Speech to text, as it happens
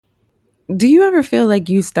Do you ever feel like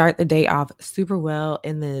you start the day off super well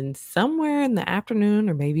and then somewhere in the afternoon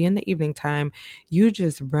or maybe in the evening time, you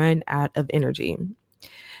just run out of energy?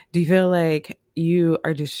 Do you feel like you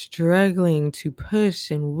are just struggling to push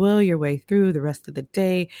and will your way through the rest of the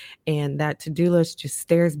day and that to-do list just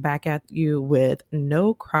stares back at you with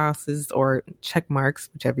no crosses or check marks,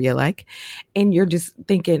 whichever you like, and you're just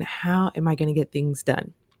thinking, how am I going to get things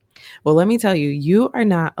done? Well, let me tell you, you are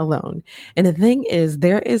not alone. And the thing is,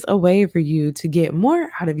 there is a way for you to get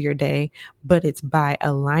more out of your day, but it's by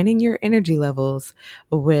aligning your energy levels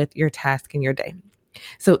with your task in your day.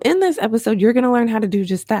 So, in this episode, you're going to learn how to do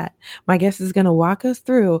just that. My guest is going to walk us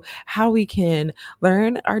through how we can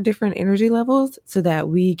learn our different energy levels so that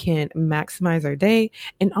we can maximize our day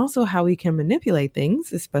and also how we can manipulate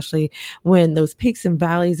things, especially when those peaks and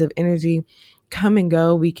valleys of energy come and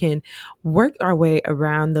go. We can work our way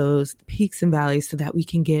around those peaks and valleys so that we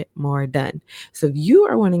can get more done. So, if you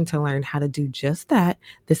are wanting to learn how to do just that,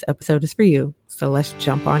 this episode is for you. So, let's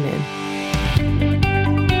jump on in.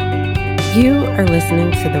 You are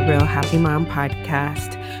listening to the Real Happy Mom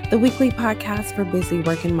podcast, the weekly podcast for busy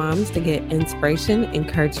working moms to get inspiration,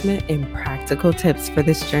 encouragement, and practical tips for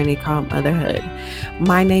this journey called motherhood.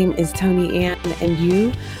 My name is Tony Ann, and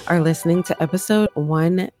you are listening to episode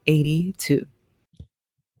 182.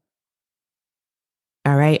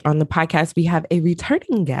 All right, on the podcast, we have a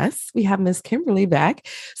returning guest. We have Miss Kimberly back.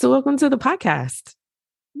 So, welcome to the podcast.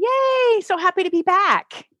 Yay! So happy to be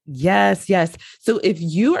back. Yes, yes. So if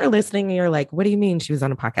you are listening and you're like, what do you mean she was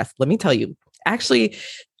on a podcast? Let me tell you. Actually,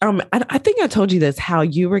 I think I told you this, how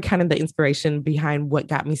you were kind of the inspiration behind what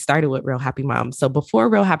got me started with Real Happy Mom. So before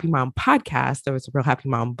Real Happy Mom podcast, there was a Real Happy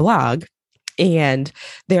Mom blog. And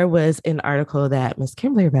there was an article that Miss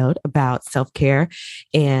Kimberly wrote about self-care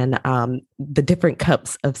and the different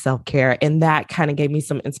cups of self-care. And that kind of gave me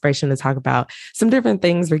some inspiration to talk about some different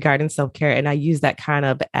things regarding self-care. And I use that kind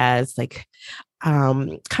of as like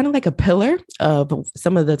kind of like a pillar of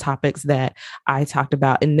some of the topics that I talked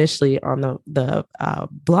about initially on the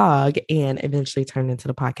blog and eventually turned into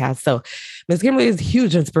the podcast. So Ms. Kimberly is a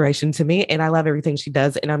huge inspiration to me and I love everything she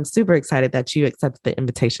does. And I'm super excited that you accepted the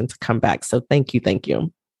invitation to come back. So thank you. Thank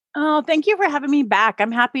you. Oh, thank you for having me back.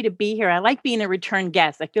 I'm happy to be here. I like being a return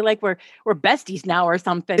guest. I feel like we're besties now or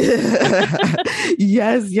something.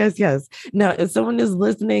 Yes, yes, yes. Now, if someone is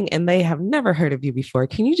listening and they have never heard of you before,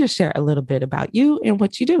 can you just share a little bit about you and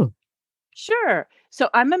what you do? Sure. So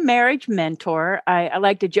I'm a marriage mentor. I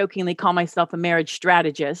like to jokingly call myself a marriage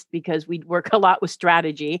strategist because we work a lot with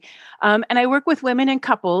strategy. And I work with women and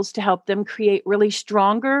couples to help them create really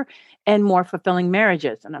stronger and more fulfilling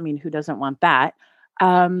marriages. And I mean, who doesn't want that?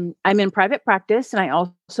 I'm in private practice and I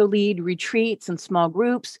also lead retreats and small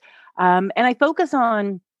groups. And I focus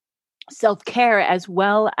on self care as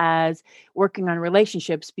well as working on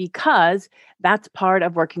relationships because that's part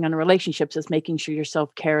of working on relationships is making sure your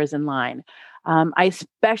self care is in line. I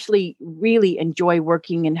especially really enjoy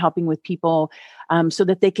working and helping with people so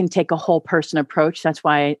that they can take a whole person approach. That's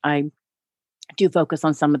why I do focus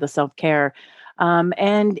on some of the self care.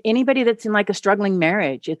 And anybody that's in like a struggling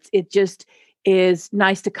marriage, it just is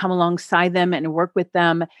nice to come alongside them and work with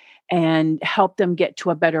them and help them get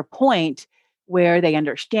to a better point where they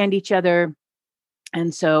understand each other.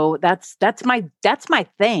 And so that's my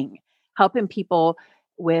thing, helping people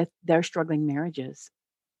with their struggling marriages.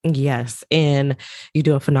 Yes, and you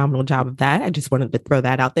do a phenomenal job of that. I just wanted to throw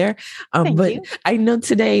that out there. Thank But you. I know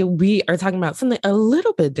today we are talking about something a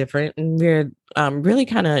little bit different, and we're really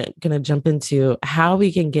kind of going to jump into how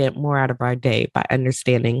we can get more out of our day by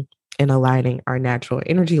understanding and aligning our natural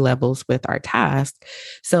energy levels with our tasks.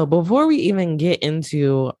 So before we even get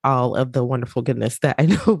into all of the wonderful goodness that I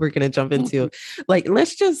know we're going to jump into, like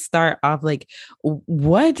let's just start off like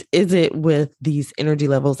what is it with these energy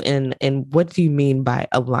levels and what do you mean by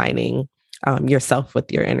aligning yourself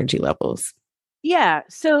with your energy levels? Yeah.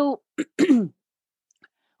 So well,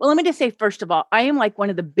 let me just say, first of all, I am like one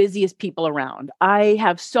of the busiest people around. I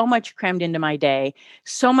have so much crammed into my day,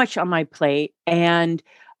 so much on my plate. And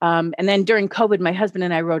then during COVID, my husband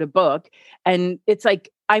and I wrote a book, and it's like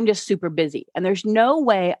I'm just super busy. And there's no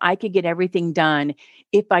way I could get everything done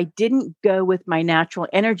if I didn't go with my natural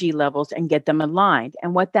energy levels and get them aligned.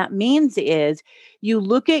 And what that means is you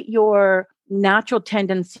look at your natural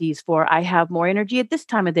tendencies for I have more energy at this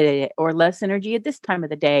time of the day or less energy at this time of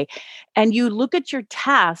the day. And you look at your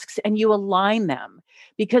tasks and you align them.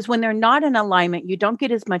 Because when they're not in alignment, you don't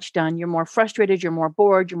get as much done. You're more frustrated, you're more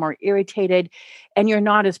bored, you're more irritated, and you're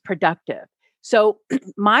not as productive. So,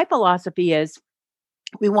 my philosophy is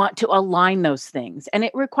we want to align those things. And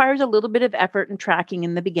it requires a little bit of effort and tracking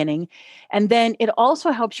in the beginning. And then it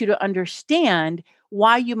also helps you to understand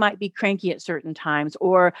why you might be cranky at certain times.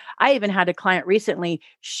 Or I even had a client recently,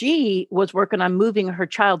 she was working on moving her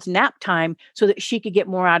child's nap time so that she could get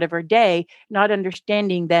more out of her day, not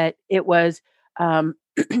understanding that it was an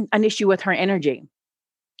issue with her energy.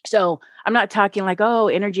 So I'm not talking like, oh,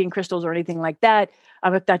 energy and crystals or anything like that.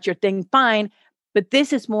 If that's your thing, fine. But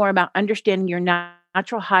this is more about understanding your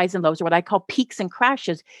natural highs and lows, or what I call peaks and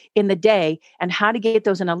crashes in the day, and how to get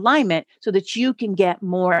those in alignment so that you can get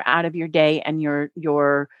more out of your day and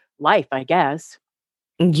your life, I guess.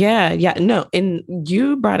 Yeah, yeah, no. And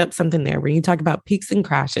you brought up something there where you talk about peaks and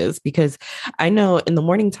crashes, because I know in the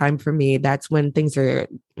morning time for me, that's when things are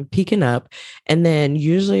peaking up. And then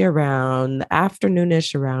usually around the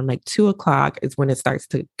afternoonish, around like 2 o'clock is when it starts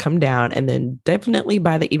to come down. And then definitely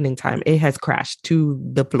by the evening time, it has crashed to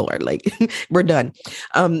the floor. Like we're done.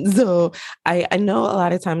 So I know a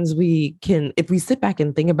lot of times we can, if we sit back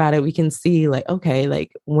and think about it, we can see like, okay,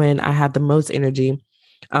 like when I have the most energy,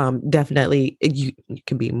 definitely you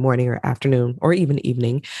can be morning or afternoon or even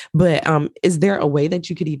evening, but is there a way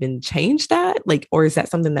that you could even change that, like, or is that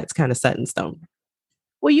something that's kind of set in stone?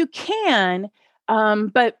 Well, you can,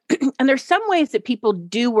 but and there's some ways that people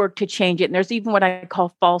do work to change it. And there's even what I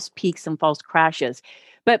call false peaks and false crashes.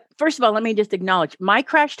 But first of all, let me just acknowledge my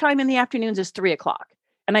crash time in the afternoons is 3 o'clock.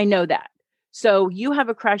 And I know that. So you have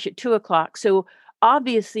a crash at 2 o'clock. So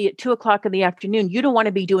obviously at 2 o'clock in the afternoon, you don't want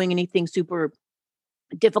to be doing anything super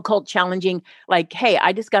difficult, challenging. Like, hey,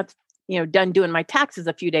 I just got, done doing my taxes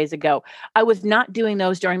a few days ago. I was not doing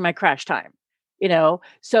those during my crash time,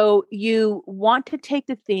 So you want to take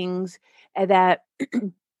the things that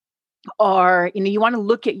are, you want to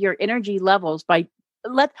look at your energy levels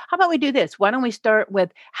how about we do this? Why don't we start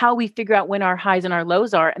with how we figure out when our highs and our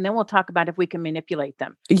lows are, and then we'll talk about if we can manipulate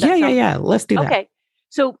them. Does Yeah, that yeah, sound yeah. Let's do that. okay?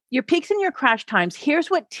 So your peaks and your crash times, here's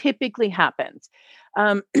what typically happens.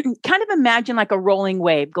 Kind of imagine like a rolling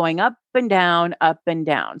wave going up and down, up and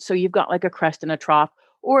down. So you've got like a crest and a trough,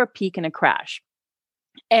 or a peak and a crash.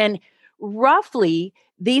 And roughly,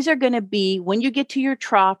 these are going to be when you get to your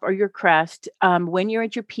trough or your crest, when you're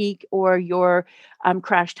at your peak or your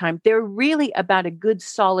crash time, they're really about a good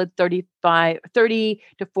solid 30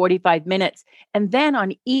 to 45 minutes. And then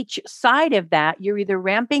on each side of that, you're either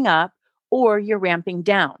ramping up or you're ramping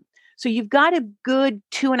down. So you've got a good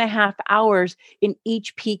 2.5 hours in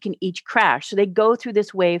each peak and each crash. So they go through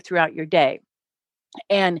this wave throughout your day.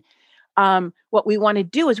 And what we want to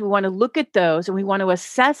do is we want to look at those and we want to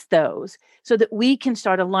assess those so that we can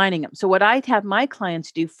start aligning them. So what I have my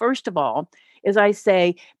clients do, first of all, is I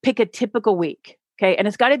say, pick a typical week. Okay. And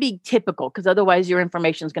it's got to be typical, because otherwise your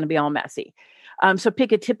information is going to be all messy. So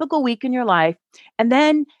pick a typical week in your life, and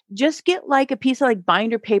then just get like a piece of like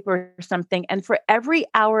binder paper or something. And for every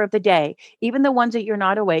hour of the day, even the ones that you're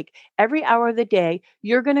not awake, every hour of the day,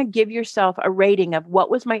 you're going to give yourself a rating of what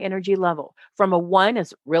was my energy level, from a 1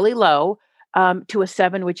 is really low, to a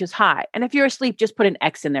 7, which is high. And if you're asleep, just put an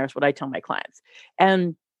X in there, is what I tell my clients.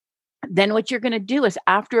 And then what you're going to do is,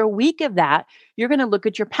 after a week of that, you're going to look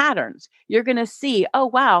at your patterns. You're going to see, oh,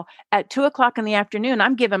 wow, at 2 o'clock in the afternoon,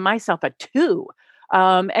 I'm giving myself a 2.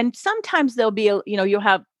 And sometimes there'll be, you'll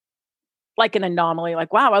have like an anomaly,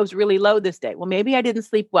 like, wow, I was really low this day. Well, maybe I didn't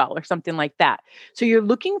sleep well or something like that. So you're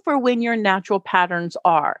looking for when your natural patterns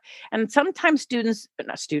are. And sometimes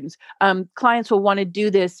clients will want to do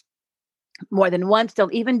this more than once. They'll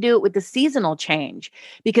even do it with the seasonal change,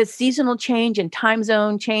 because seasonal change and time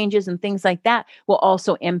zone changes and things like that will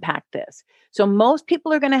also impact this. So most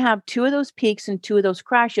people are going to have 2 of those peaks and 2 of those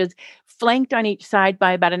crashes flanked on each side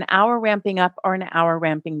by about an hour ramping up or an hour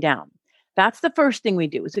ramping down. That's the first thing we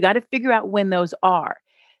do, is we got to figure out when those are.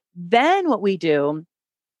 Then what we do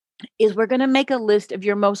is we're going to make a list of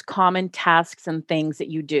your most common tasks and things that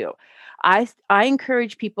you do. I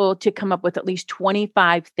encourage people to come up with at least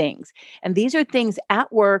 25 things. And these are things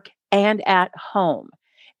at work and at home.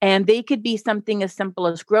 And they could be something as simple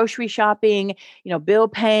as grocery shopping, bill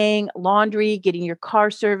paying, laundry, getting your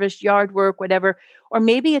car serviced, yard work, whatever. Or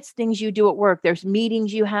maybe it's things you do at work. There's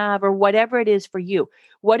meetings you have, or whatever it is for you.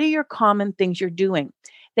 What are your common things you're doing?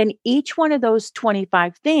 Then each one of those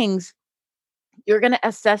 25 things, you're going to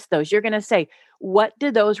assess those. You're going to say, what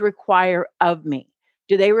do those require of me?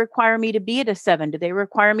 Do they require me to be at a 7? Do they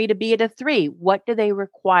require me to be at a 3? What do they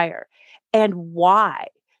require? And why?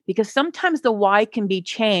 Because sometimes the why can be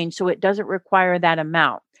changed so it doesn't require that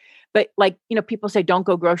amount. But like, people say, don't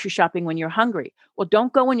go grocery shopping when you're hungry. Well,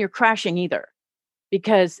 don't go when you're crashing either,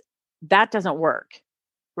 because that doesn't work,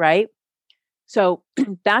 right? So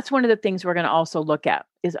that's one of the things we're going to also look at,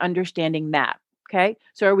 is understanding that. Okay.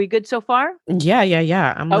 So are we good so far? Yeah, yeah,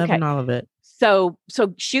 yeah. I'm loving Okay. all of it. So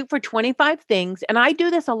shoot for 25 things. And I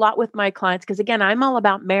do this a lot with my clients because, again, I'm all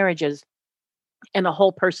about marriages and a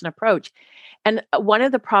whole person approach. And one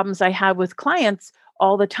of the problems I have with clients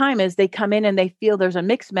all the time is they come in and they feel there's a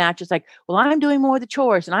mixed match. It's like, well, I'm doing more of the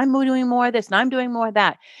chores and I'm doing more of this and I'm doing more of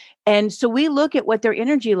that. And so we look at what their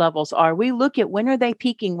energy levels are. We look at when are they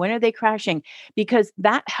peaking, when are they crashing, because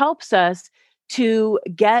that helps us to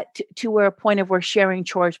get to where a point of we're sharing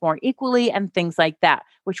chores more equally and things like that,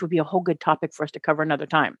 which would be a whole good topic for us to cover another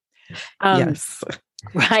time. Yes.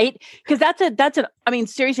 Right? Because I mean,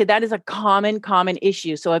 seriously, that is a common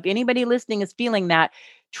issue. So if anybody listening is feeling that,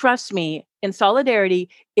 trust me, in solidarity,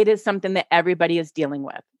 it is something that everybody is dealing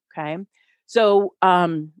with. Okay. So,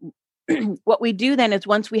 what we do then is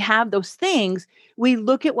once we have those things, we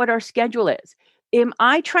look at what our schedule is. Am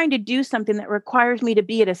I trying to do something that requires me to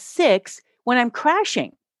be at a 6 when I'm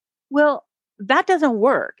crashing? Well, that doesn't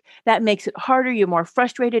work. That makes it harder. You're more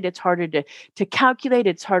frustrated. It's harder to calculate.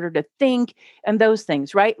 It's harder to think and those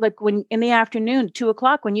things, right? Like when in the afternoon, 2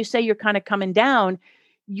 o'clock, when you say you're kind of coming down,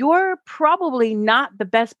 you're probably not the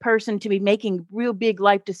best person to be making real big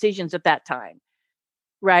life decisions at that time,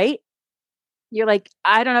 right? You're like,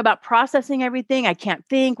 I don't know about processing everything. I can't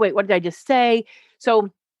think. Wait, what did I just say? So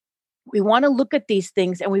we want to look at these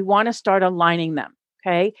things and we want to start aligning them.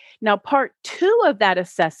 Okay. Now, part two of that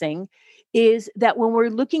assessing is that when we're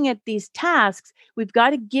looking at these tasks, we've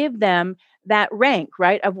got to give them that rank,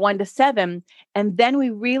 right, of 1 to 7. And then we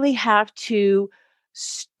really have to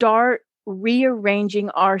start rearranging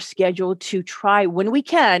our schedule to try, when we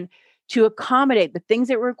can, to accommodate the things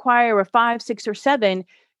that require a 5, 6, or 7.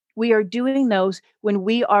 We are doing those when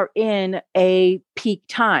we are in a peak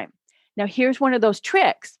time. Now, here's one of those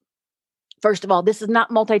tricks. First of all, this is not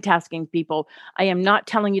multitasking, people. I am not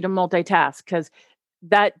telling you to multitask because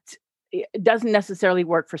that doesn't necessarily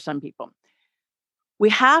work for some people. We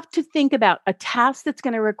have to think about a task that's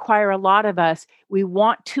going to require a lot of us. We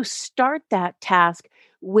want to start that task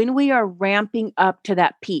when we are ramping up to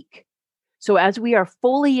that peak. So as we are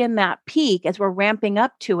fully in that peak, as we're ramping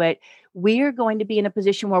up to it, we are going to be in a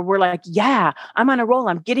position where we're like, yeah, I'm on a roll.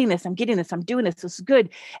 I'm getting this. I'm doing this. This is good.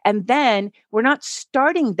 And then we're not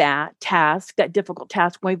starting that task, that difficult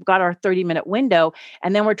task, when we've got our 30-minute window,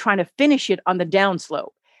 and then we're trying to finish it on the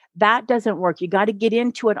downslope. That doesn't work. You got to get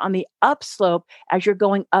into it on the upslope as you're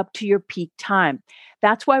going up to your peak time.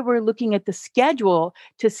 That's why we're looking at the schedule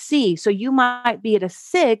to see. So you might be at a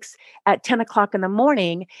 6 at 10 o'clock in the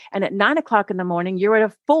morning, and at 9 o'clock in the morning, you're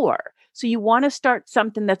at a 4. So you want to start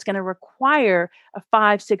something that's going to require a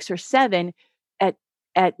 5, 6, or 7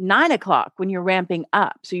 at 9 o'clock when you're ramping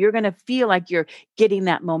up. So you're going to feel like you're getting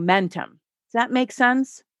that momentum. Does that make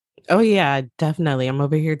sense? Oh yeah, definitely. I'm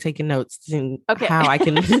over here taking notes and Okay. how I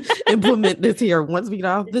can implement this here once we get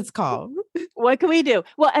off this call. What can we do?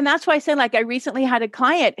 Well, and that's why I say, like, I recently had a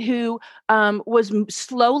client who was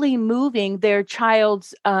slowly moving their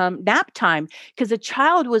child's nap time because the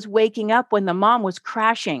child was waking up when the mom was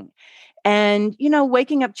crashing. And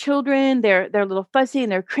waking up children, they're a little fussy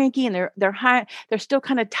and they're cranky and they're high, they're still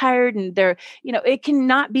kind of tired, and it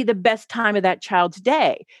cannot be the best time of that child's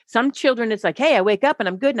day. Some children, it's like, hey, I wake up and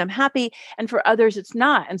I'm good and I'm happy, and for others it's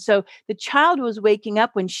not. And so the child was waking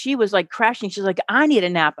up when she was like crashing. She's like, I need a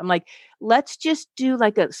nap. I'm like, let's just do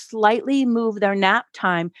like a slightly move their nap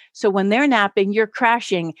time, so when they're napping, you're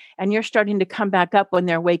crashing and you're starting to come back up when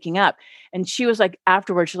they're waking up. And she was like,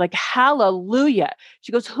 afterwards, she's like, hallelujah.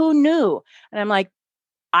 She goes, who knew? And I'm like,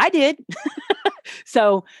 I did.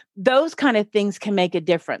 So those kind of things can make a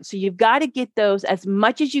difference. So you've got to get those as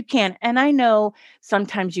much as you can. And I know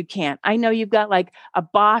sometimes you can't. I know you've got like a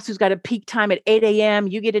boss who's got a peak time at 8 a.m.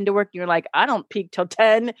 You get into work and you're like, I don't peak till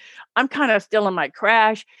 10. I'm kind of still in my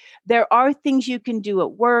crash. There are things you can do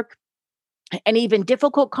at work. And even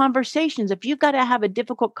difficult conversations. If you've got to have a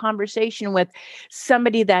difficult conversation with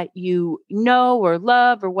somebody that you know or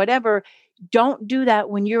love or whatever, don't do that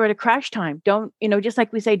when you're at a crash time. Don't, just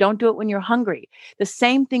like we say, don't do it when you're hungry. The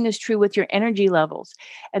same thing is true with your energy levels.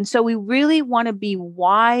 And so we really want to be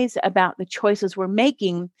wise about the choices we're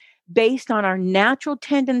making based on our natural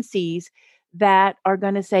tendencies that are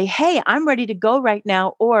going to say, hey, I'm ready to go right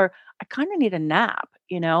now, or I kind of need a nap.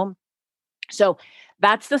 So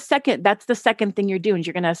that's the second thing you're doing.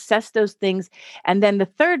 You're going to assess those things. And then the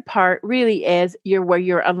third part really is where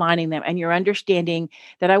you're aligning them and you're understanding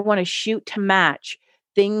that I want to shoot to match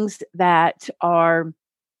things that are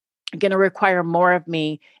going to require more of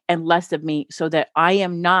me and less of me, so that I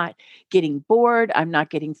am not getting bored. I'm not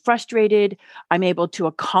getting frustrated. I'm able to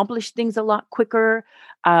accomplish things a lot quicker.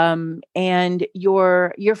 And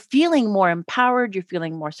you're feeling more empowered. You're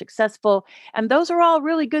feeling more successful. And those are all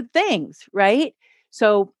really good things, right?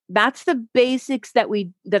 So that's the basics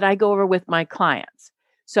that I go over with my clients.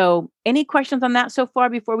 So any questions on that so far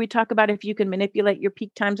before we talk about if you can manipulate your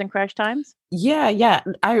peak times and crash times? Yeah.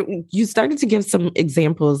 You started to give some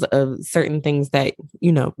examples of certain things that,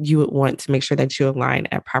 you would want to make sure that you align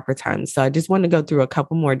at proper times. So I just want to go through a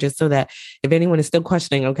couple more just so that if anyone is still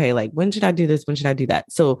questioning, okay, like when should I do this? When should I do that?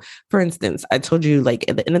 So for instance, I told you like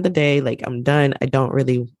at the end of the day, like I'm done. I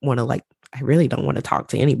really don't want to talk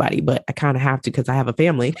to anybody, but I kind of have to because I have a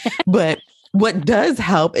family. But what does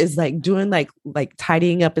help is like doing like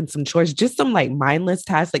tidying up and some chores, just some like mindless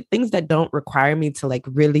tasks, like things that don't require me to like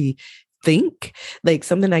really think, like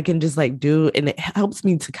something I can just like do, and it helps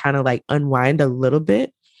me to kind of like unwind a little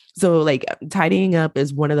bit. So like tidying up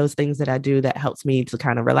is one of those things that I do that helps me to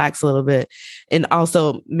kind of relax a little bit and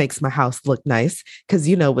also makes my house look nice because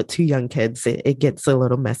with two young kids it gets a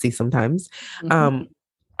little messy sometimes. Mm-hmm.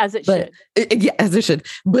 As it But should. yeah, as it should.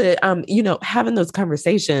 But having those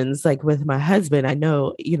conversations like with my husband, I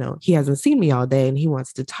know, he hasn't seen me all day and he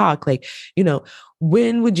wants to talk. Like,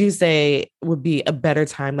 when would you say would be a better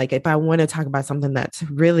time? Like if I want to talk about something that's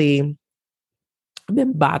really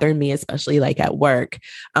been bothering me, especially like at work.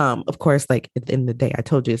 Of course, like at the end of the day, I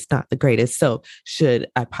told you it's not the greatest. So should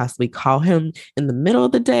I possibly call him in the middle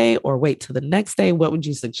of the day or wait till the next day? What would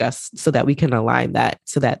you suggest so that we can align that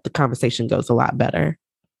so that the conversation goes a lot better?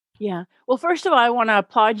 Yeah. Well, first of all, I want to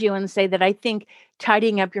applaud you and say that I think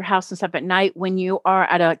tidying up your house and stuff at night when you are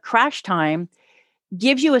at a crash time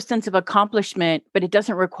gives you a sense of accomplishment, but it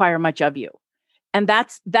doesn't require much of you. And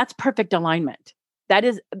that's perfect alignment. That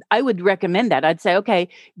is, I would recommend that. I'd say, okay,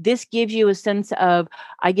 this gives you a sense of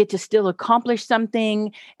I get to still accomplish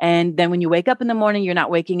something. And then when you wake up in the morning, you're not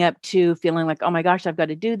waking up to feeling like, oh my gosh, I've got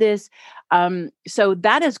to do this. So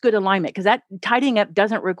that is good alignment because that tidying up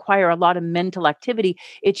doesn't require a lot of mental activity.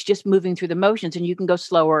 It's just moving through the motions and you can go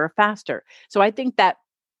slower or faster. So I think that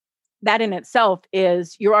in itself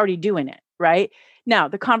is you're already doing it, right? Now,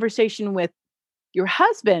 the conversation with your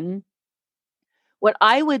husband, what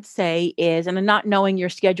I would say is, and not knowing your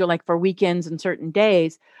schedule, like for weekends and certain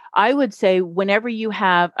days, I would say whenever you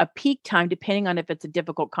have a peak time, depending on if it's a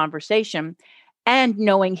difficult conversation, and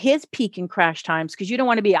knowing his peak and crash times, because you don't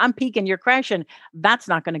want to be, I'm peaking, you're crashing. That's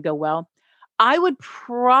not going to go well. I would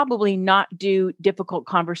probably not do difficult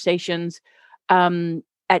conversations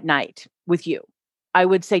at night with you. I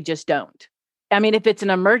would say just don't. I mean, if it's an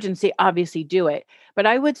emergency, obviously do it. But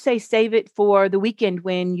I would say save it for the weekend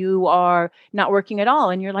when you are not working at all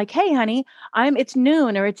and you're like, "Hey honey, it's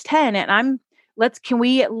noon or it's 10 and can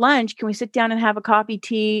we at lunch, can we sit down and have a coffee,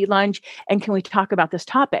 tea, lunch and can we talk about this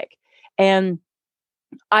topic?" And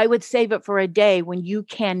I would save it for a day when you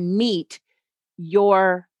can meet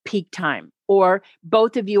your peak time or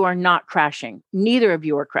both of you are not crashing. Neither of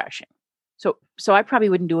you are crashing. So I probably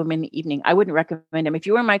wouldn't do them in the evening. I wouldn't recommend them. If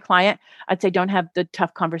you were my client, I'd say don't have the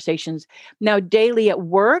tough conversations. Now, daily at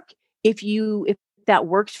work, if that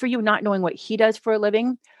works for you, not knowing what he does for a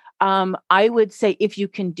living, I would say if you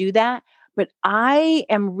can do that. But I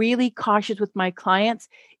am really cautious with my clients.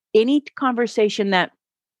 Any conversation that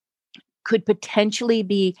could potentially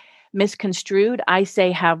be misconstrued, I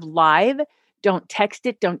say have live. Don't text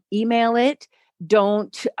it. Don't email it.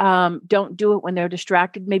 Don't do it when they're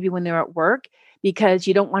distracted. Maybe when they're at work, because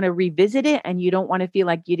you don't want to revisit it and you don't want to feel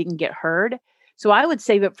like you didn't get heard. So I would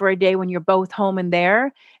save it for a day when you're both home and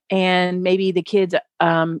there, and maybe the kids,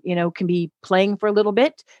 can be playing for a little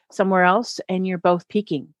bit somewhere else, and you're both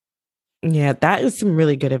peaking. Yeah, that is some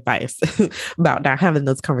really good advice about not having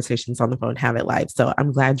those conversations on the phone, have it live. So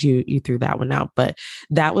I'm glad you threw that one out. But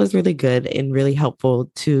that was really good and really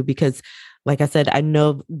helpful too, because like I said, I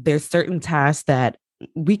know there's certain tasks that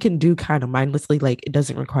we can do kind of mindlessly, like it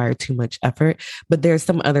doesn't require too much effort, but there's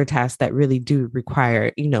some other tasks that really do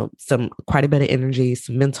require, some quite a bit of energy,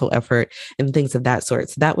 some mental effort and things of that sort.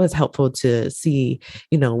 So that was helpful to see,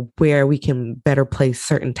 where we can better place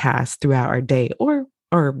certain tasks throughout our day or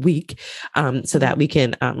week, so that we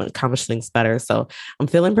can accomplish things better. So I'm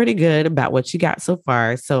feeling pretty good about what you got so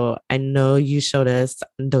far. So I know you showed us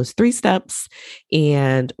those 3 steps,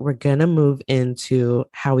 and we're going to move into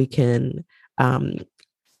how we can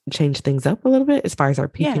change things up a little bit as far as our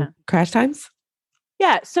peak Yeah. and crash times.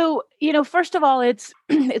 Yeah. So, first of all, it's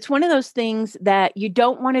it's one of those things that you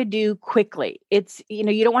don't want to do quickly. It's,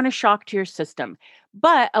 you don't want to shock to your system.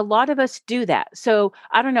 But a lot of us do that. So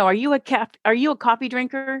I don't know, are you a coffee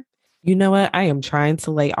drinker? You know what? I am trying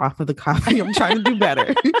to lay off of the coffee. I'm trying to do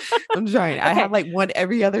better. I'm trying. I Okay. have like one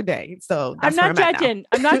every other day. So I'm that's where not I'm at now. judging.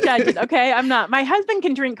 I'm not judging. Okay. I'm not. My husband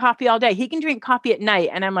can drink coffee all day. He can drink coffee at night.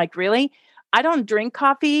 And I'm like, really? I don't drink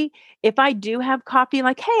coffee. If I do have coffee,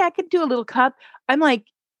 like, hey, I could do a little cup. I'm like,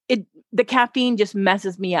 it. the caffeine just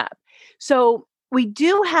messes me up. So we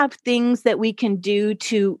do have things that we can do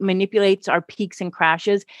to manipulate our peaks and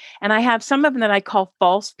crashes. And I have some of them that I call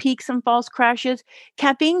false peaks and false crashes.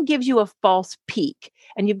 Caffeine gives you a false peak.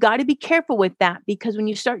 And you've got to be careful with that, because when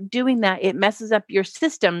you start doing that, it messes up your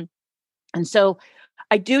system. And so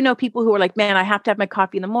I do know people who are like, man, I have to have my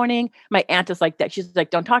coffee in the morning. My aunt is like that. She's like,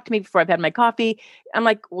 don't talk to me before I've had my coffee. I'm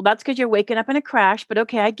like, well, that's because you're waking up in a crash, but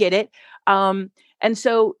okay, I get it. And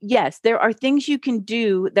so, yes, there are things you can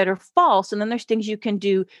do that are false. And then there's things you can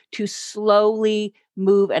do to slowly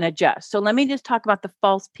move and adjust. So let me just talk about the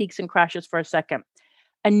false peaks and crashes for a second.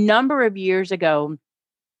 A number of years ago,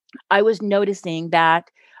 I was noticing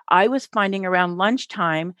that I was finding around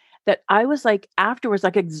lunchtime that I was like afterwards,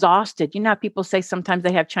 like exhausted. You know how people say sometimes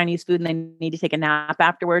they have Chinese food and they need to take a nap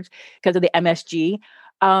afterwards because of the MSG.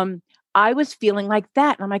 I was feeling like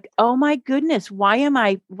that. And I'm like, oh my goodness, why am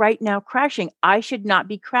I right now crashing? I should not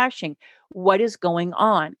be crashing. What is going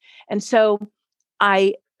on? And so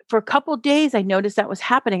I, for a couple of days, I noticed that was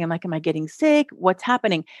happening. I'm like, am I getting sick? What's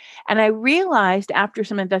happening? And I realized after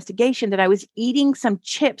some investigation that I was eating some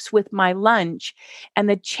chips with my lunch, and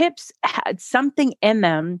the chips had something in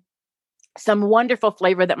them, some wonderful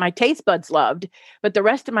flavor that my taste buds loved, but the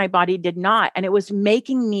rest of my body did not. And it was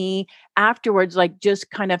making me afterwards, like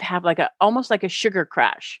just kind of have like almost like a sugar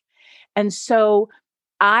crash. And so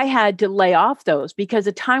I had to lay off those, because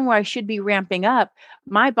the time where I should be ramping up,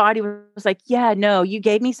 my body was like, yeah, no, you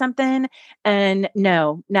gave me something. And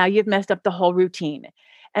no, now you've messed up the whole routine.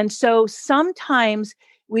 And so sometimes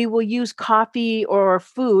we will use coffee or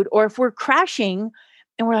food, or if we're crashing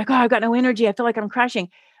and we're like, oh, I've got no energy, I feel like I'm crashing,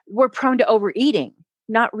 we're prone to overeating,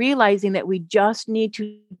 not realizing that we just need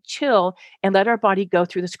to chill and let our body go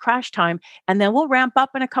through this crash time. And then we'll ramp up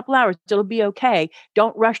in a couple hours. It'll be okay.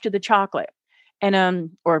 Don't rush to the chocolate. And,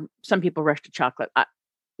 or some people rush to chocolate.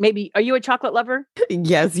 Maybe, are you a chocolate lover?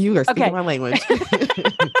 Yes, you are speaking Okay. my language.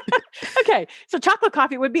 Okay. So chocolate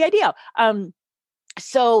coffee would be ideal.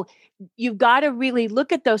 So you've got to really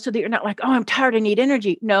look at those so that you're not like, oh, I'm tired, I need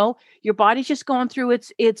energy. No, your body's just going through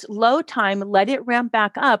its low time. Let it ramp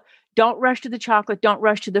back up. Don't rush to the chocolate. Don't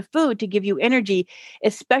rush to the food to give you energy,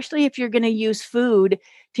 especially if you're going to use food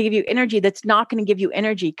to give you energy that's not going to give you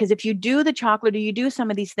energy. Because if you do the chocolate or you do some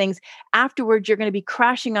of these things, afterwards, you're going to be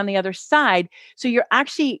crashing on the other side. So you're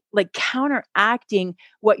actually like counteracting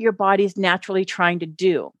what your body's naturally trying to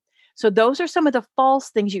do. So those are some of the false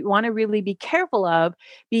things you want to really be careful of,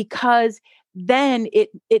 because then it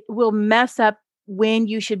will mess up when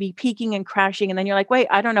you should be peaking and crashing. And then you're like, wait,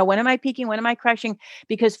 I don't know. When am I peaking? When am I crashing?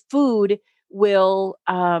 Because food will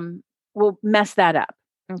mess that up.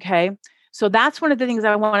 Okay. So that's one of the things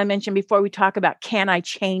I want to mention before we talk about, can I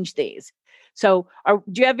change these? So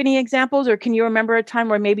do you have any examples, or can you remember a time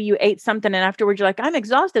where maybe you ate something and afterwards you're like, I'm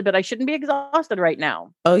exhausted, but I shouldn't be exhausted right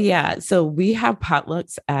now? Oh yeah. So we have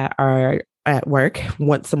potlucks at work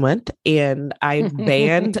once a month, and I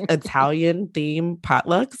banned Italian themed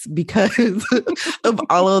potlucks because of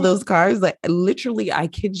all of those carbs. Like literally, I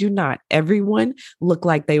kid you not, everyone looked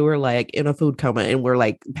like they were like in a food coma and were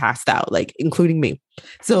like passed out, like including me.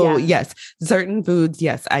 So yes, certain foods,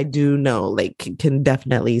 yes, I do know like can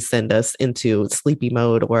definitely send us into sleepy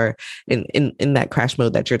mode or in that crash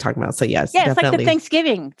mode that you're talking about. So yes, yeah, it's definitely. like the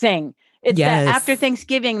Thanksgiving thing. It's that Yes. after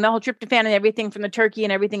Thanksgiving, the whole tryptophan and everything from the turkey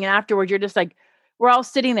and everything, and afterwards you're just like, we're all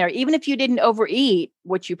sitting there. Even if you didn't overeat,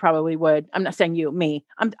 which you probably would. I'm not saying you, me.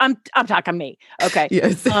 I'm talking me. Okay.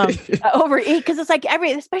 Yes. Overeat, because it's like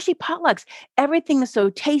especially potlucks, everything is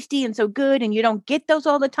so tasty and so good, and you don't get those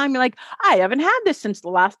all the time. You're like, I haven't had this since the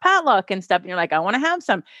last potluck and stuff, and you're like, I want to have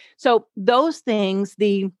some. So those things,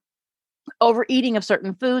 the overeating of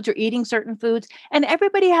certain foods or eating certain foods. And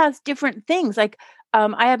everybody has different things. Like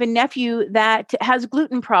I have a nephew that has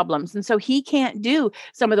gluten problems. And so he can't do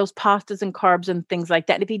some of those pastas and carbs and things like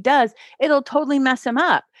that. And if he does, it'll totally mess him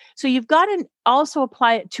up. So you've got to also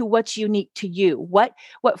apply it to what's unique to you. What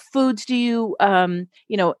foods do you,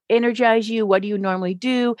 energize you? What do you normally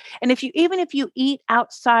do? And even if you eat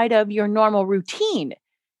outside of your normal routine,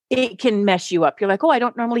 it can mess you up. You're like, oh, I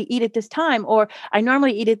don't normally eat at this time, or I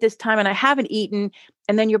normally eat at this time and I haven't eaten.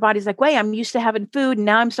 And then your body's like, wait, I'm used to having food, and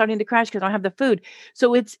now I'm starting to crash because I don't have the food.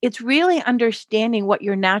 So it's really understanding what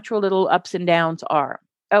your natural little ups and downs are.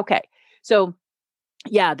 Okay. So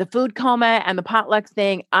yeah, the food coma and the potluck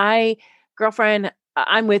thing, girlfriend,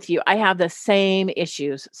 I'm with you. I have the same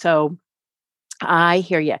issues. So I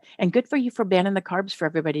hear you. And good for you for banning the carbs for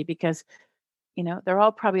everybody, because they're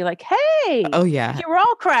all probably like, hey, oh yeah, we're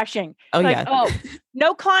all crashing. Oh like, yeah. Oh,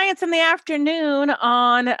 no clients in the afternoon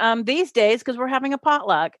on these days because we're having a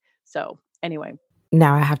potluck. So anyway.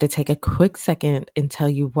 Now, I have to take a quick second and tell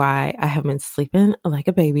you why I have been sleeping like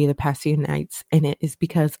a baby the past few nights, and it is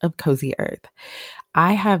because of Cozy Earth.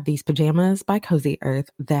 I have these pajamas by Cozy Earth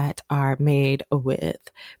that are made with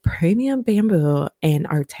premium bamboo and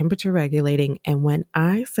are temperature regulating. And when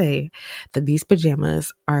I say that these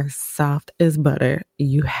pajamas are soft as butter,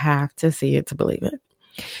 you have to see it to believe it.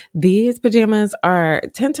 These pajamas are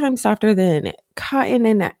 10 times softer than cotton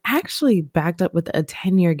and actually backed up with a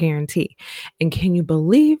 10-year guarantee. And can you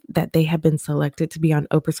believe that they have been selected to be on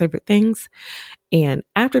Oprah's favorite things? And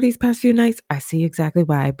after these past few nights, I see exactly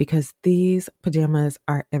why, because these pajamas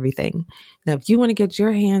are everything. Now, if you want to get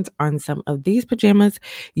your hands on some of these pajamas,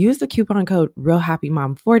 use the coupon code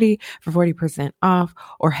RealHappyMom40 for 40% off,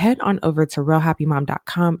 or head on over to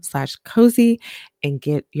realhappymom.com/cozy and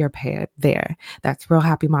get your pair there. That's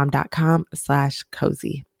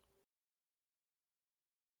realhappymom.com/cozy.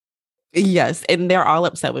 Yes, and they're all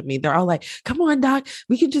upset with me. They're all like, "Come on, doc,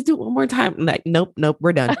 we can just do it one more time." I'm like, nope, nope,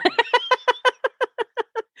 we're done.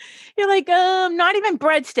 You're like, not even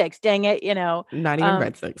breadsticks, dang it, Not even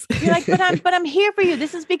breadsticks. You're like, but I'm here for you.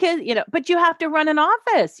 This is because, but you have to run an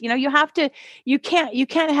office. You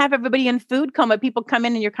can't have everybody in food coma. People come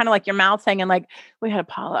in and you're kind of like your mouth's hanging like, we had a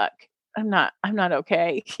Pollock. I'm not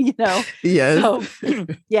okay. Yes. So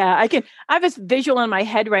yeah, I have this visual in my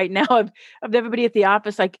head right now of everybody at the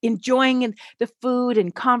office, like enjoying the food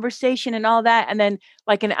and conversation and all that. And then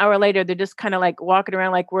like an hour later, they're just kind of like walking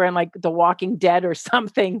around like we're in like The Walking Dead or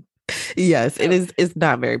something. Yes, it is. It's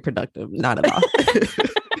not very productive. Not at all.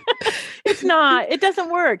 It's not. It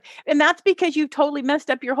doesn't work. And that's because you totally messed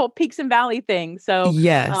up your whole peaks and valley thing. So,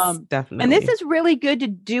 Yes, and this definitely. is really good to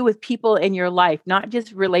do with people in your life, not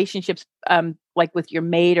just relationships, like with your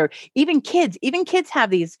mate or even kids. Even kids have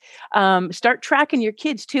these. Start tracking your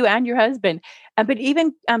kids too and your husband, but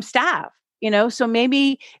even staff. So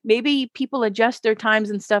maybe people adjust their times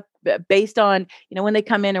and stuff based on when they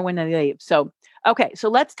come in or when they leave. So okay, so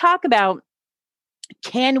let's talk about,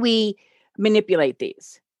 can we manipulate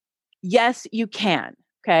these? Yes, you can.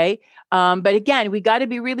 Okay. But again, we got to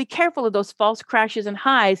be really careful of those false crashes and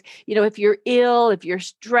highs. If you're ill, if you're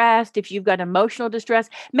stressed, if you've got emotional distress,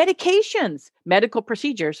 medications, medical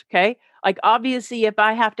procedures. Okay. Like obviously, if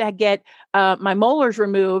I have to get my molars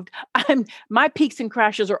removed, my peaks and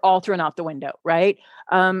crashes are all thrown out the window. Right.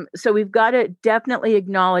 So we've got to definitely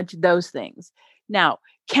acknowledge those things. Now,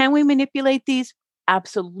 can we manipulate these?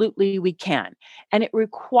 Absolutely, we can. And it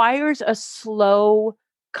requires a slow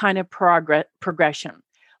kind of progression.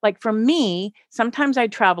 Like for me, sometimes I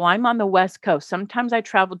travel, I'm on the West Coast. Sometimes I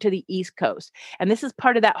travel to the East Coast. And this is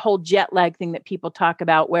part of that whole jet lag thing that people talk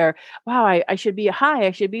about where, wow, I should be high,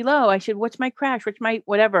 I should be low, what's my crash, what's my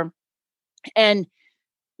whatever. And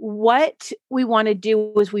what we want to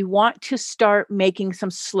do is we want to start making some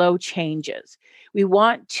slow changes. We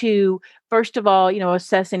want to, first of all,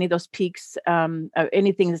 assess any of those peaks,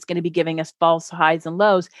 anything that's going to be giving us false highs and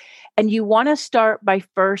lows. And you want to start by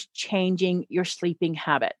first changing your sleeping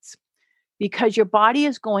habits because your body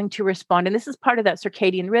is going to respond. And this is part of that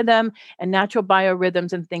circadian rhythm and natural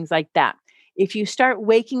biorhythms and things like that. If you start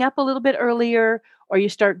waking up a little bit earlier, or you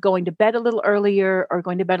start going to bed a little earlier, or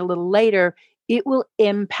going to bed a little later, it will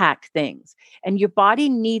impact things. And your body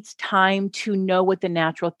needs time to know what the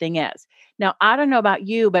natural thing is. Now, I don't know about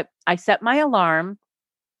you, but I set my alarm,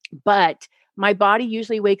 but my body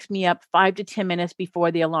usually wakes me up 5 to 10 minutes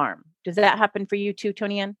before the alarm. Does that happen for you too,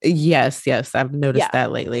 Tony Ann? Yes, yes, I've noticed Yeah.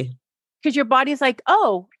 that lately. Because your body's like,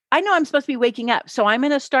 oh, I know I'm supposed to be waking up. So I'm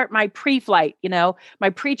going to start my pre-flight, my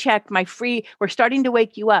pre-check, we're starting to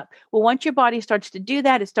wake you up. Well, once your body starts to do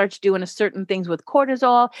that, it starts doing certain things with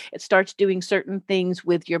cortisol. It starts doing certain things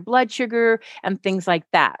with your blood sugar and things like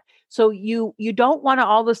that. So you don't want to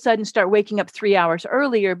all of a sudden start waking up 3 hours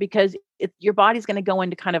earlier because your body's going to go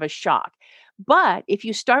into kind of a shock. But if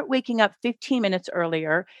you start waking up 15 minutes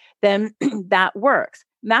earlier, then that works.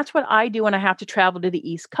 And that's what I do when I have to travel to the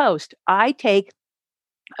East Coast. I take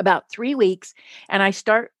about 3 weeks and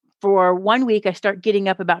for 1 week, I start getting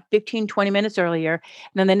up about 15, 20 minutes earlier.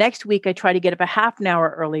 And then the next week, I try to get up a half an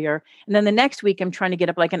hour earlier. And then the next week, I'm trying to get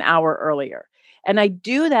up like an hour earlier. And I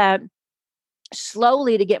do that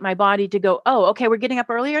slowly to get my body to go, oh, okay, we're getting up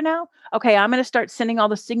earlier now. Okay, I'm going to start sending all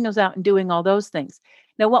the signals out and doing all those things.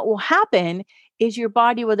 Now, what will happen is your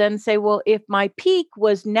body will then say, well, if my peak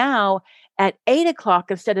was now at 8 o'clock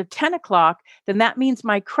instead of 10 o'clock, then that means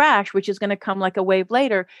my crash, which is going to come like a wave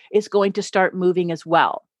later, is going to start moving as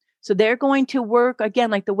well. So they're going to work again,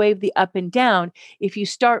 like the wave, the up and down. If you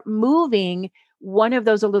start moving one of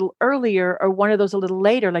those a little earlier or one of those a little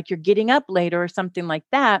later, like you're getting up later or something like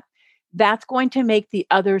that, that's going to make the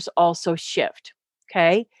others also shift.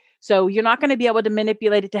 Okay. So you're not going to be able to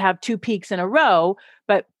manipulate it to have two peaks in a row,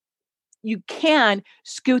 but you can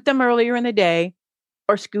scoot them earlier in the day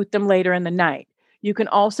or scoot them later in the night. You can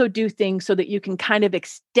also do things so that you can kind of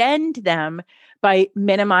extend them by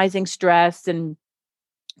minimizing stress and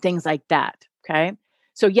things like that. Okay.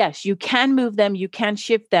 So, yes, you can move them, you can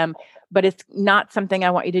shift them, but it's not something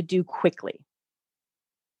I want you to do quickly.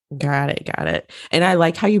 Got it. Got it. And I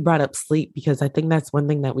like how you brought up sleep because I think that's one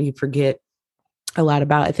thing that we forget a lot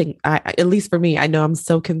about. I think at least for me, I know I'm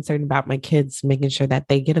so concerned about my kids making sure that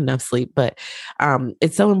they get enough sleep, but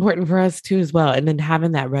it's so important for us too as well. And then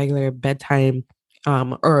having that regular bedtime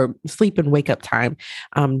or sleep and wake up time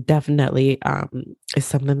definitely is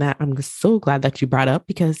something that I'm just so glad that you brought up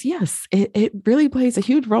because yes, it really plays a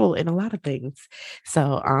huge role in a lot of things.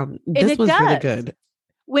 So And this it was really does. good.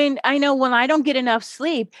 When I don't get enough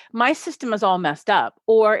sleep, my system is all messed up.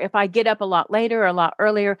 Or if I get up a lot later or a lot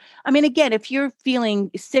earlier, I mean, again, if you're feeling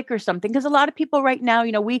sick or something, because a lot of people right now,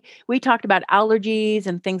 we talked about allergies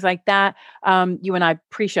and things like that. You and I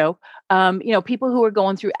pre-show, people who are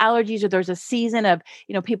going through allergies or there's a season of,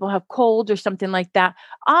 people have colds or something like that.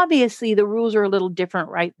 Obviously, the rules are a little different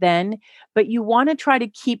right then, but you want to try to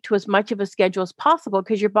keep to as much of a schedule as possible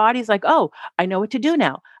because your body's like, oh, I know what to do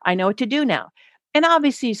now. I know what to do now. And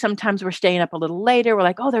obviously, sometimes we're staying up a little later. We're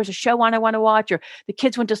like, oh, there's a show on I want to watch, or the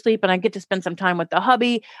kids went to sleep and I get to spend some time with the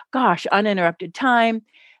hubby. Gosh, uninterrupted time.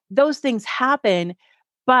 Those things happen.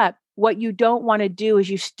 But what you don't want to do is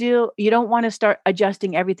you don't want to start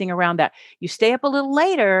adjusting everything around that. You stay up a little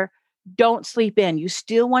later, don't sleep in. You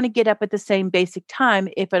still want to get up at the same basic time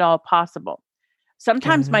if at all possible.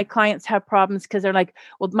 Sometimes Got my it. clients have problems because they're like,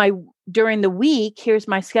 well, during the week, here's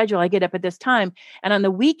my schedule. I get up at this time. And on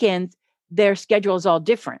the weekends, their schedule is all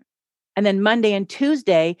different. And then Monday and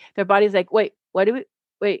Tuesday, their body's like, wait, what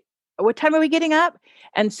time are we getting up?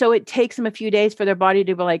 And so it takes them a few days for their body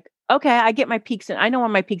to be like, okay, I get my peaks and I know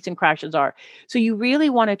when my peaks and crashes are. So you really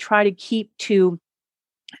want to try to keep to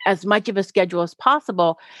as much of a schedule as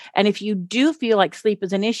possible. And if you do feel like sleep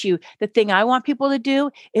is an issue, the thing I want people to do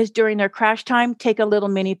is during their crash time, take a little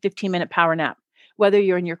mini 15-minute power nap. Whether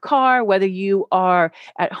you're in your car, whether you are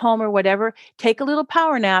at home or whatever, take a little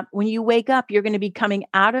power nap. When you wake up, you're going to be coming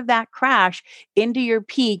out of that crash into your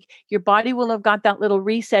peak. Your body will have got that little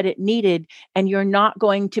reset it needed, and you're not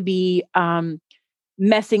going to be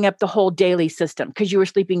messing up the whole daily system because you're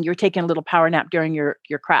taking a little power nap during your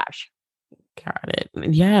crash. Got it.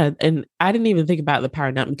 Yeah. And I didn't even think about the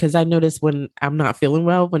power nap because I notice when I'm not feeling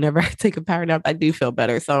well, whenever I take a power nap, I do feel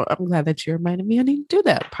better. So I'm glad that you reminded me I need to do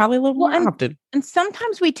that probably a little Well, more and often. and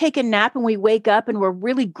sometimes we take a nap and we wake up and we're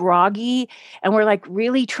really groggy and we're like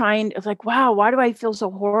really trying it's like, wow, why do I feel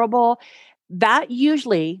so horrible? That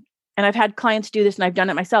usually, and I've had clients do this and I've done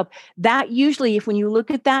it myself. That usually, if when you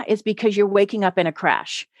look at that, is because you're waking up in a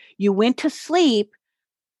crash. You went to sleep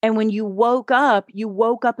and when you woke up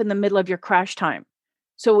in the middle of your crash time.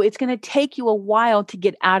 So it's going to take you a while to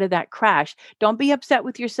get out of that crash. Don't be upset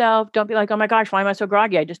with yourself. Don't be like, oh my gosh, why am I so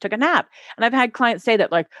groggy? I just took a nap. And I've had clients say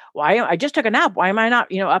that, like, I just took a nap. Why am I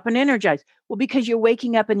not, up and energized? Well, because you're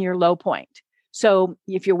waking up in your low point. So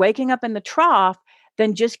if you're waking up in the trough,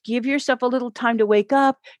 then just give yourself a little time to wake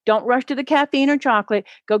up. Don't rush to the caffeine or chocolate.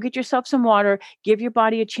 Go get yourself some water. Give your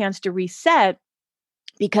body a chance to reset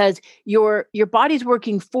because your body's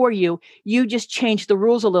working for you. You just change the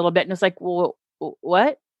rules a little bit, and it's like, well,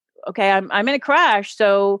 what? Okay, I'm in a crash,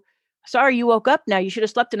 so sorry you woke up now. You should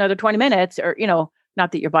have slept another 20 minutes, or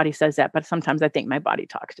not that your body says that, but sometimes I think my body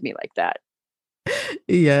talks to me like that.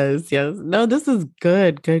 Yes, yes. No, this is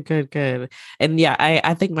good, good, good, good. And yeah,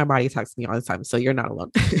 I think my body talks to me all the time, so you're not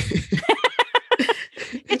alone.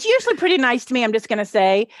 It's usually pretty nice to me. I'm just gonna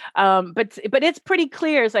say, but it's pretty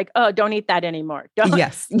clear. It's like, oh, don't eat that anymore. Don't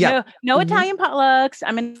Yes, yep. no Mhm. Italian potlucks.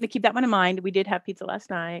 I'm gonna keep that one in mind. We did have pizza last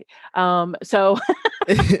night, so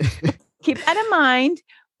keep that in mind.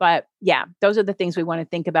 But yeah, those are the things we want to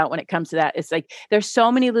think about when it comes to that. It's like there's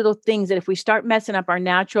so many little things that if we start messing up our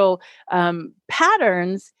natural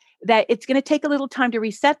patterns, that it's going to take a little time to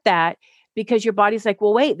reset that because your body's like,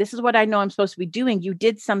 well, wait, this is what I know I'm supposed to be doing. You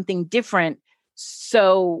did something different.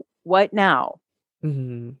 So what now?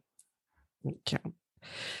 Mhm. Okay.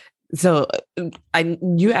 So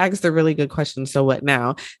you asked a really good question. So what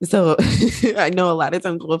now? So I know a lot of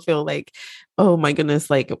times we'll feel like, oh my goodness,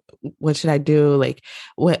 like what should I do? Like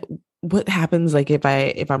what happens like if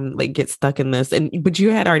I'm like get stuck in this? And but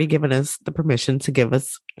you had already given us the permission to give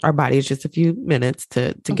us our bodies just a few minutes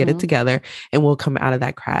to get it Mhm. together and we'll come out of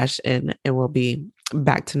that crash and we'll be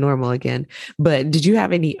back to normal again. But did you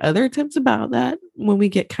have any other tips about that when we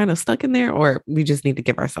get kind of stuck in there or we just need to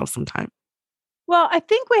give ourselves some time? Well, I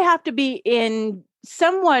think we have to be in.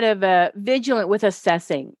 somewhat of a vigilant with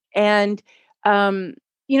assessing. And, um,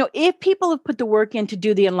 if people have put the work in to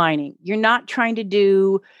do the aligning, you're not trying to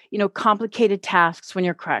do, complicated tasks when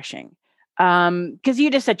you're crashing. Because you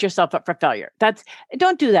just set yourself up for failure.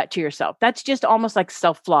 Don't do that to yourself. That's just almost like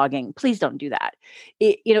self-flogging. Please don't do that.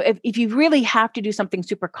 If you really have to do something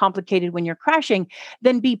super complicated when you're crashing,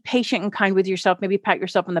 then be patient and kind with yourself. Maybe pat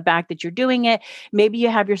yourself on the back that you're doing it. Maybe you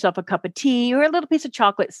have yourself a cup of tea or a little piece of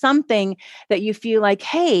chocolate, something that you feel like,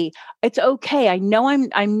 hey, it's okay. I know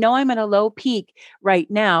I'm at a low peak right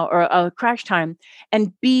now or a crash time,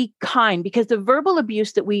 and be kind, because the verbal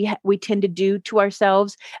abuse that we tend to do to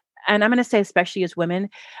ourselves, and I'm going to say especially as women,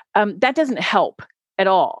 that doesn't help at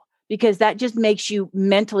all, because that just makes you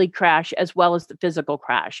mentally crash as well as the physical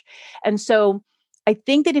crash. And so I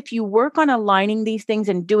think that if you work on aligning these things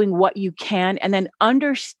and doing what you can, and then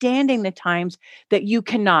understanding the times that you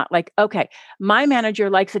cannot, like, okay, my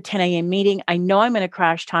manager likes a 10 a.m. meeting. I know I'm in a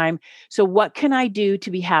crash time. So what can I do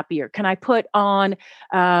to be happier? Can I put on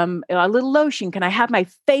a little lotion? Can I have my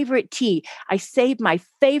favorite tea? I save my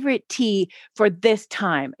favorite tea for this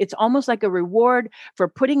time. It's almost like a reward for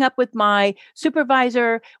putting up with my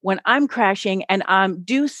supervisor when I'm crashing, and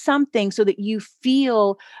do something so that you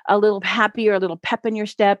feel a little happier, a little pep in your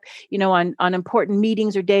step, on important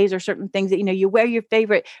meetings or days or certain things that, you wear your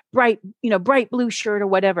favorite bright blue shirt or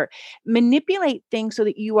whatever. Manipulate things so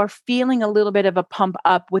that you are feeling a little bit of a pump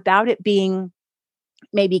up without it being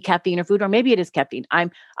maybe caffeine or food, or maybe it is caffeine.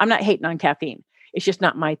 I'm not hating on caffeine. It's just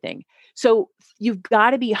not my thing. So you've got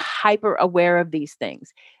to be hyper aware of these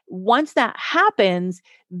things. Once that happens,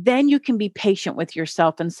 then you can be patient with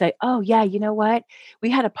yourself and say, oh yeah, you know what? We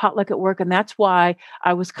had a potluck at work and that's why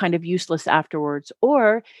I was kind of useless afterwards.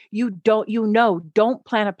 Or don't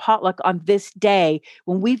plan a potluck on this day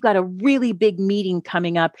when we've got a really big meeting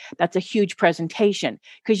coming up. That's a huge presentation,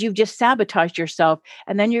 because you've just sabotaged yourself.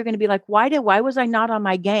 And then you're going to be like, why was I not on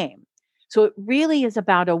my game? So it really is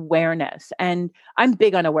about awareness. And I'm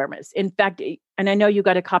big on awareness. In fact, and I know you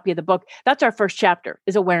got a copy of the book. That's our first chapter,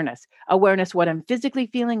 is awareness. Awareness, what I'm physically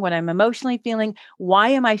feeling, what I'm emotionally feeling, why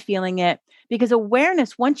am I feeling it? Because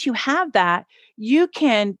awareness, once you have that, you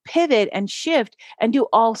can pivot and shift and do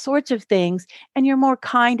all sorts of things. And you're more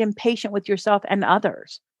kind and patient with yourself and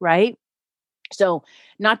others, right? So,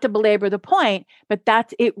 not to belabor the point, but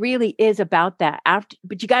it really is about that.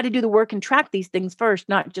 But you got to do the work and track these things first,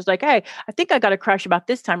 not just like, hey, I think I got to crash about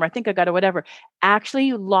this time, or I think I got to whatever.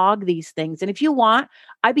 Actually log these things. And if you want,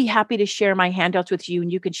 I'd be happy to share my handouts with you, and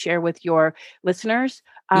you can share with your listeners.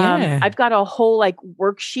 Yeah. I've got a whole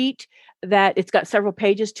worksheet that it's got several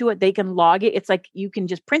pages to it. They can log it. It's like you can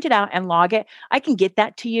just print it out and log it. I can get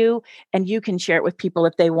that to you, and you can share it with people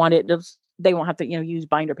if they want it. They won't have to, use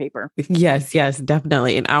binder paper. Yes,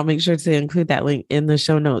 definitely. And I'll make sure to include that link in the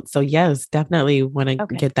show notes. So yes, definitely want to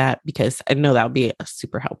get that, because I know that would be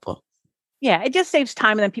super helpful. Yeah, it just saves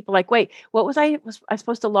time. And then people are like, wait, was I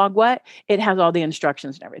supposed to log what? It has all the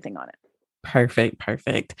instructions and everything on it.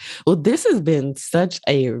 Perfect. Well, this has been such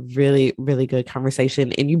a really, really good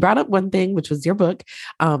conversation. And you brought up one thing, which was your book.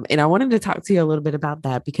 And I wanted to talk to you a little bit about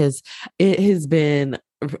that, because it has been,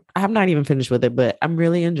 I'm not even finished with it, but I'm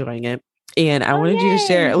really enjoying it. And I wanted you to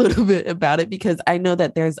share a little bit about it, because I know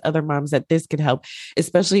that there's other moms that this could help,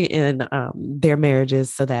 especially in their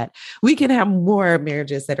marriages, so that we can have more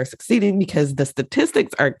marriages that are succeeding, because the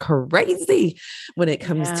statistics are crazy when it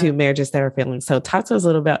comes to marriages that are failing. So talk to us a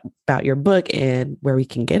little bit about your book and where we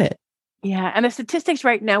can get it. Yeah. And the statistics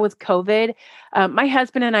right now with COVID, my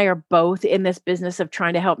husband and I are both in this business of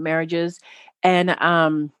trying to help marriages. And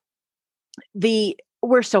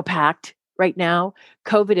we're so packed right now.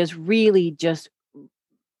 COVID has really just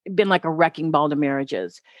been like a wrecking ball to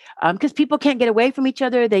marriages, because people can't get away from each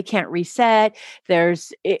other. They can't reset.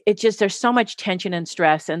 There's so much tension and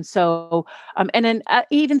stress. And so, and then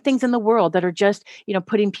even things in the world that are just,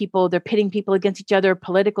 pitting people against each other,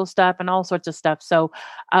 political stuff and all sorts of stuff. So,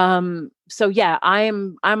 yeah,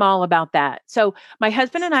 I'm all about that. So my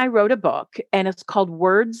husband and I wrote a book, and it's called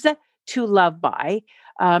Words to Love By.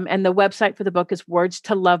 And the website for the book is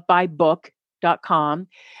wordstolovebybook.com.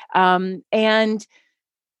 And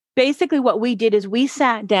basically what we did is we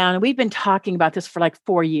sat down, and we've been talking about this for like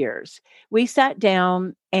 4 years. We sat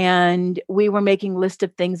down And we were making lists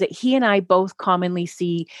of things that he and I both commonly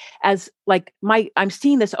see as like I'm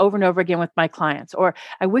seeing this over and over again with my clients, or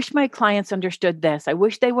I wish my clients understood this. I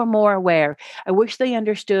wish they were more aware. I wish they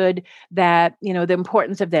understood that, the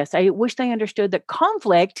importance of this. I wish they understood that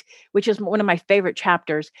conflict, which is one of my favorite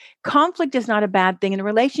chapters, conflict is not a bad thing in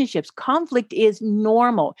relationships. Conflict is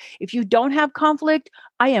normal. If you don't have conflict,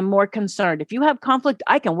 I am more concerned. If you have conflict,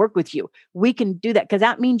 I can work with you. We can do that, because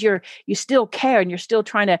that means you still care and you're still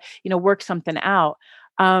trying to, work something out.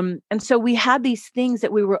 And so we had these things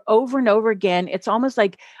that we were over and over again. It's almost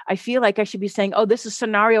like I feel like I should be saying, oh, this is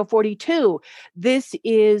scenario 42. This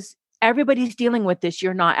is everybody's dealing with this.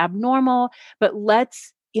 You're not abnormal, but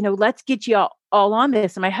let's get you all on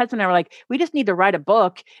this. And my husband and I were like, we just need to write a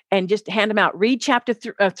book and just hand them out. Read chapter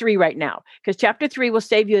 3 right now, because chapter 3 will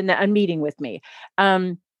save you a meeting with me.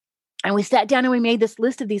 And we sat down and we made this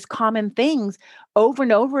list of these common things over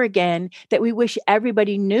and over again that we wish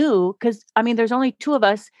everybody knew. Because there's only 2 of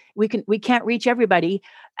us. We can't reach everybody.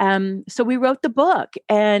 So we wrote the book,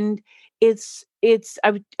 and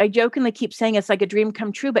I jokingly keep saying it's like a dream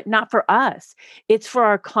come true, but not for us. It's for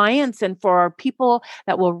our clients and for our people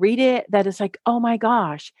that will read it. That is like, oh my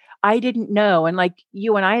gosh, I didn't know. And like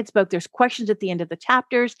you and I had spoke, there's questions at the end of the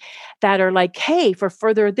chapters that are like, hey, for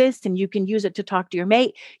further this, and you can use it to talk to your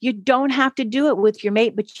mate. You don't have to do it with your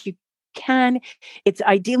mate, but you can. It's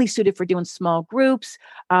ideally suited for doing small groups,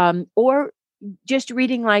 or just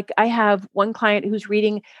reading. Like I have one client who's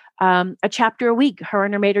reading a chapter a week. Her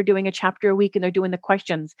and her mate are doing a chapter a week, and they're doing the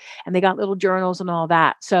questions, and they got little journals and all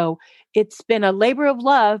that. So it's been a labor of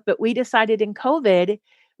love, but we decided in COVID,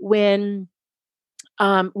 when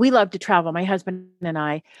we love to travel, my husband and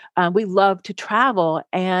I, we love to travel.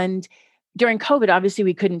 And during COVID, obviously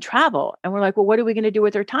we couldn't travel. And we're like, well, what are we going to do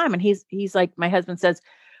with our time? And he's like, my husband says,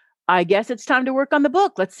 I guess it's time to work on the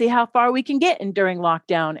book. Let's see how far we can get in during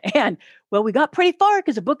lockdown. And well, we got pretty far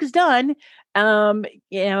because the book is done. And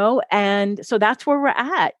so that's where we're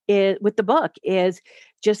at with the book, is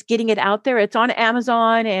just getting it out there. It's on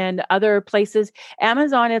Amazon and other places.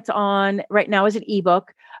 Amazon, it's on right now as an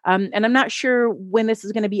ebook. And I'm not sure when this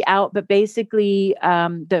is going to be out, but basically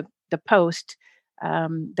the post,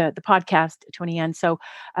 the podcast, 20N. So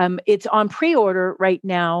it's on pre-order right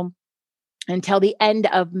now until the end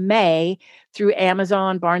of May through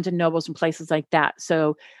Amazon, Barnes and Nobles, and places like that.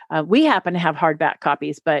 So we happen to have hardback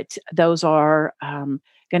copies, but those are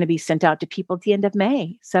going to be sent out to people at the end of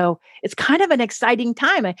May. So it's kind of an exciting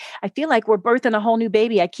time. I feel like we're birthing a whole new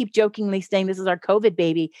baby. I keep jokingly saying this is our COVID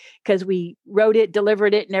baby, because we wrote it,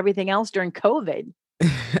 delivered it, and everything else during COVID.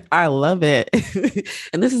 I love it.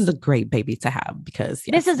 And this is a great baby to have, because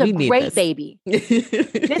this is a great baby.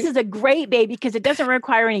 This is a great baby because it doesn't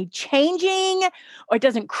require any changing, or it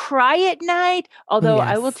doesn't cry at night. Although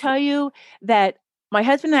I will tell you that my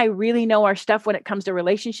husband and I really know our stuff when it comes to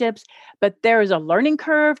relationships, but there is a learning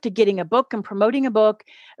curve to getting a book and promoting a book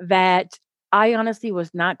that I honestly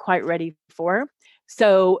was not quite ready for.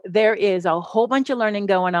 So there is a whole bunch of learning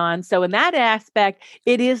going on. So in that aspect,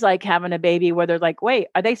 it is like having a baby where they're like, wait,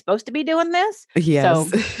 are they supposed to be doing this? Yes.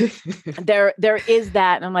 So there is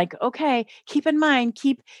that. And I'm like, okay, keep in mind,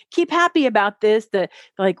 keep happy about this.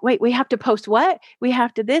 Like, wait, we have to post what? We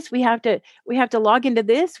have to this, we have to log into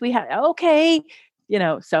this. Okay.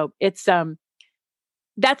 So it's,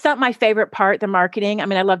 that's not my favorite part, the marketing.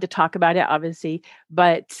 I love to talk about it, obviously,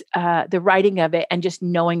 but the writing of it and just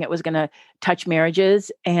knowing it was going to touch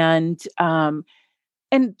marriages. And I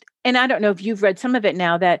don't know if you've read some of it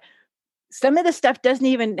now, that some of the stuff doesn't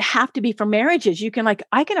even have to be for marriages. You can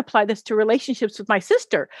I can apply this to relationships with my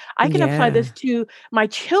sister. I can apply this to my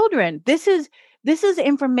children. This is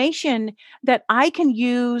information that I can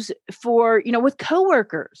use for, with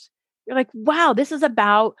coworkers. You're like, wow, this is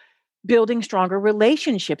about building stronger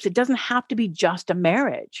relationships. It doesn't have to be just a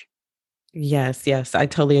marriage. Yes, I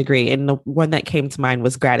totally agree. And the one that came to mind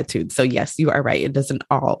was gratitude. So yes, you are right. It doesn't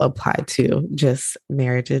all apply to just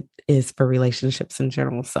marriage. It is for relationships in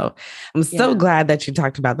general. So I'm so glad that you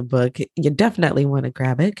talked about the book. You definitely want to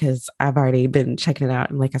grab it, because I've already been checking it out.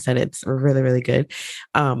 And like I said, it's really, really good.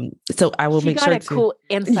 So I will make sure to... cool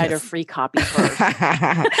insider free copy first.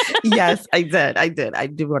 Yes, I did. I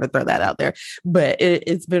do want to throw that out there. But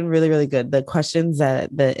it's been really, really good. The questions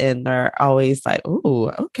at the end are always like,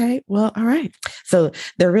 oh, okay, well, all right. So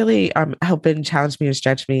they're really helping challenge me and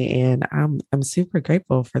stretch me. And I'm super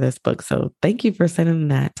grateful for this book. So thank you for sending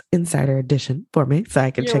that insider edition for me so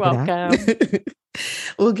I can check it out.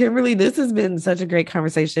 Well, Kimberly, this has been such a great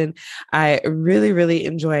conversation. I really, really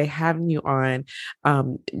enjoy having you on.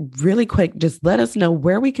 Really quick, just let us know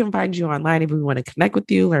where we can find you online if we want to connect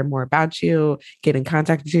with you, learn more about you, get in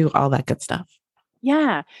contact with you, all that good stuff.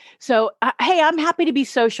 Yeah. So, hey, I'm happy to be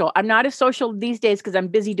social. I'm not as social these days because I'm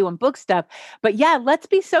busy doing book stuff. But yeah, let's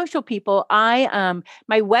be social, people. My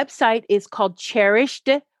website is called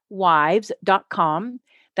cherishedwives.com.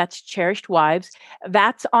 That's Cherished Wives.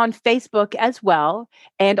 That's on Facebook as well,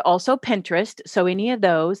 and also Pinterest. So any of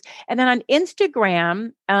those. And then on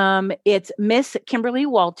Instagram, it's Miss Kimberly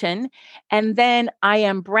Walton. And then I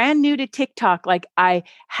am brand new to TikTok. Like I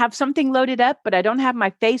have something loaded up, but I don't have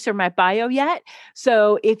my face or my bio yet.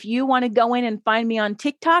 So if you want to go in and find me on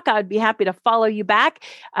TikTok, I'd be happy to follow you back.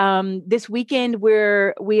 This weekend,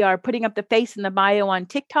 we are putting up the face and the bio on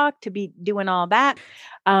TikTok to be doing all that.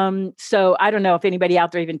 So I don't know if anybody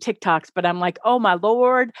out there even TikToks, but I'm like, oh my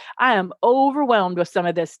Lord, I am overwhelmed with some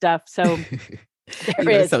of this stuff. So there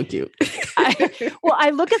You're is. so cute.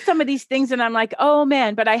 I look at some of these things and I'm like, oh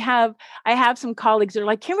man, but I have some colleagues that are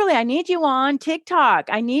like, Kimberly, I need you on TikTok.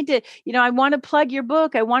 I need to, I want to plug your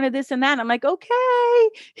book. I wanted this and that. And I'm like, okay,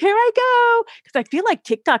 here I go. Cause I feel like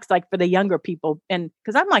TikTok's like for the younger people. And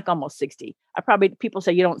cause I'm like almost 60. People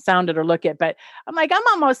say you don't sound it or look it, but I'm like, I'm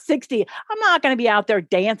almost 60. I'm not going to be out there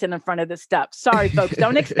dancing in front of this stuff. Sorry, folks.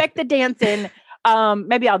 Don't expect the dancing.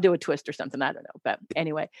 Maybe I'll do a twist or something. I don't know. But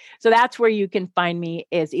anyway, so that's where you can find me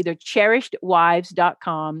is either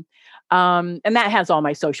cherishedwives.com. And that has all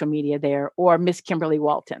my social media there, or Miss Kimberly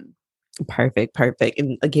Walton. Perfect.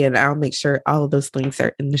 And again, I'll make sure all of those links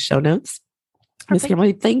are in the show notes. Miss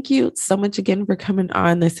Kimberly, thank you so much again for coming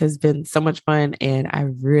on. This has been so much fun, and I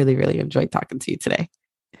really, really enjoyed talking to you today.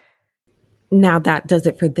 Now that does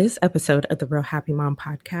it for this episode of the Real Happy Mom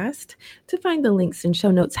podcast. To find the links and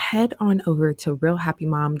show notes, head on over to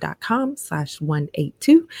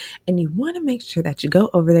realhappymom.com/182. And you want to make sure that you go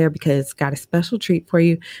over there because got a special treat for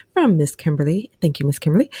you from Miss Kimberly. Thank you, Miss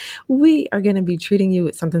Kimberly. We are going to be treating you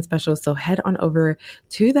with something special. So head on over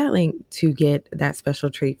to that link to get that special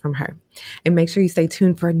treat from her. And make sure you stay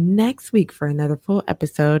tuned for next week for another full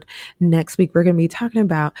episode. Next week, we're going to be talking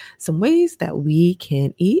about some ways that we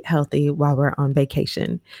can eat healthy while we're on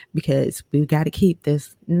vacation, because we've got to keep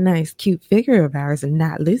this nice, cute figure of ours and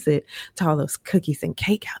not lose it to all those cookies and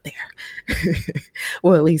cake out there.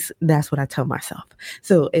 Well, at least that's what I tell myself.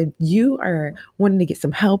 So if you are wanting to get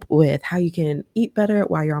some help with how you can eat better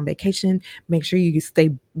while you're on vacation, make sure you stay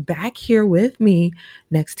back here with me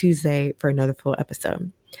next Tuesday for another full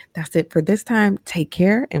episode. That's it for this time. Take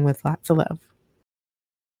care and with lots of love.